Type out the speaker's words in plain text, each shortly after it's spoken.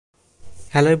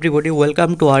Hello everybody,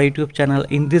 welcome to our YouTube channel.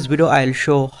 In this video I'll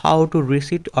show how to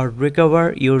reset or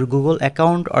recover your Google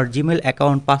account or Gmail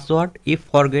account password if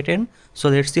forgotten. So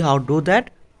let's see how to do that.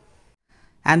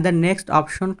 And the next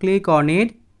option, click on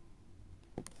it.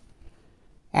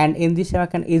 And in this I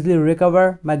can easily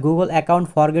recover my Google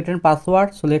account forgotten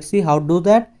password. So let's see how to do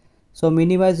that. So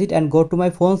minimize it and go to my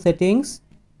phone settings.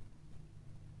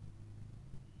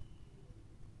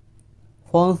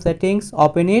 Phone settings,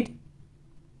 open it.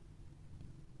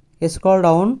 Scroll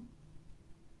down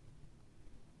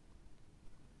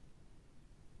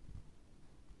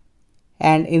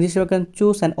and in this you can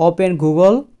choose and open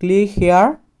Google. Click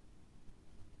here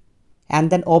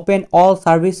and then open all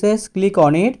services. Click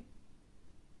on it.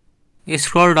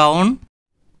 Scroll down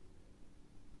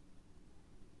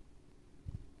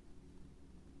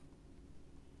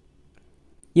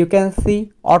you can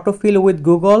see autofill with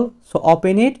Google, so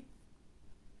open it.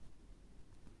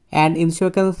 And in this you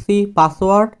can see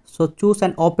password, so choose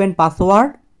and open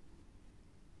password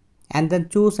and then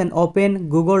choose and open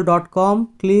google.com.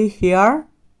 click here.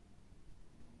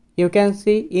 You can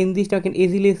see in this you can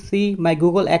easily see my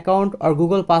Google account or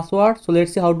Google password. So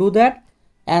let's see how to do that.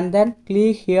 And then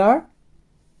click here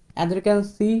and you can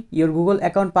see your Google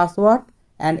account password,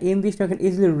 and in this you can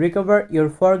easily recover your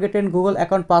forgotten Google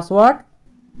account password.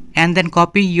 And then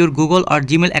copy your Google or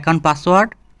Gmail account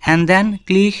password and then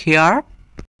click here.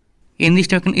 In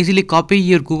this you can easily copy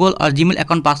your Google or Gmail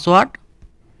account password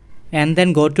and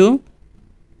then go to,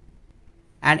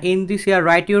 and in this here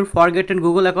write your forgotten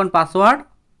Google account password.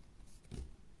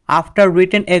 After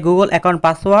written a Google account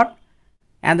password,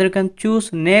 and then you can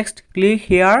choose next. Click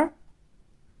here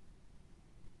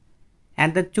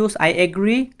and then choose I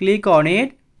agree. Click on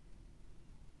it.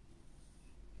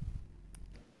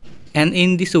 And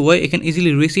in this way you can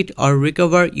easily reset or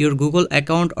recover your Google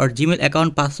account or Gmail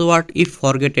account password if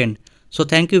forgotten. So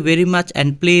thank you very much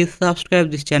and please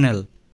subscribe this channel.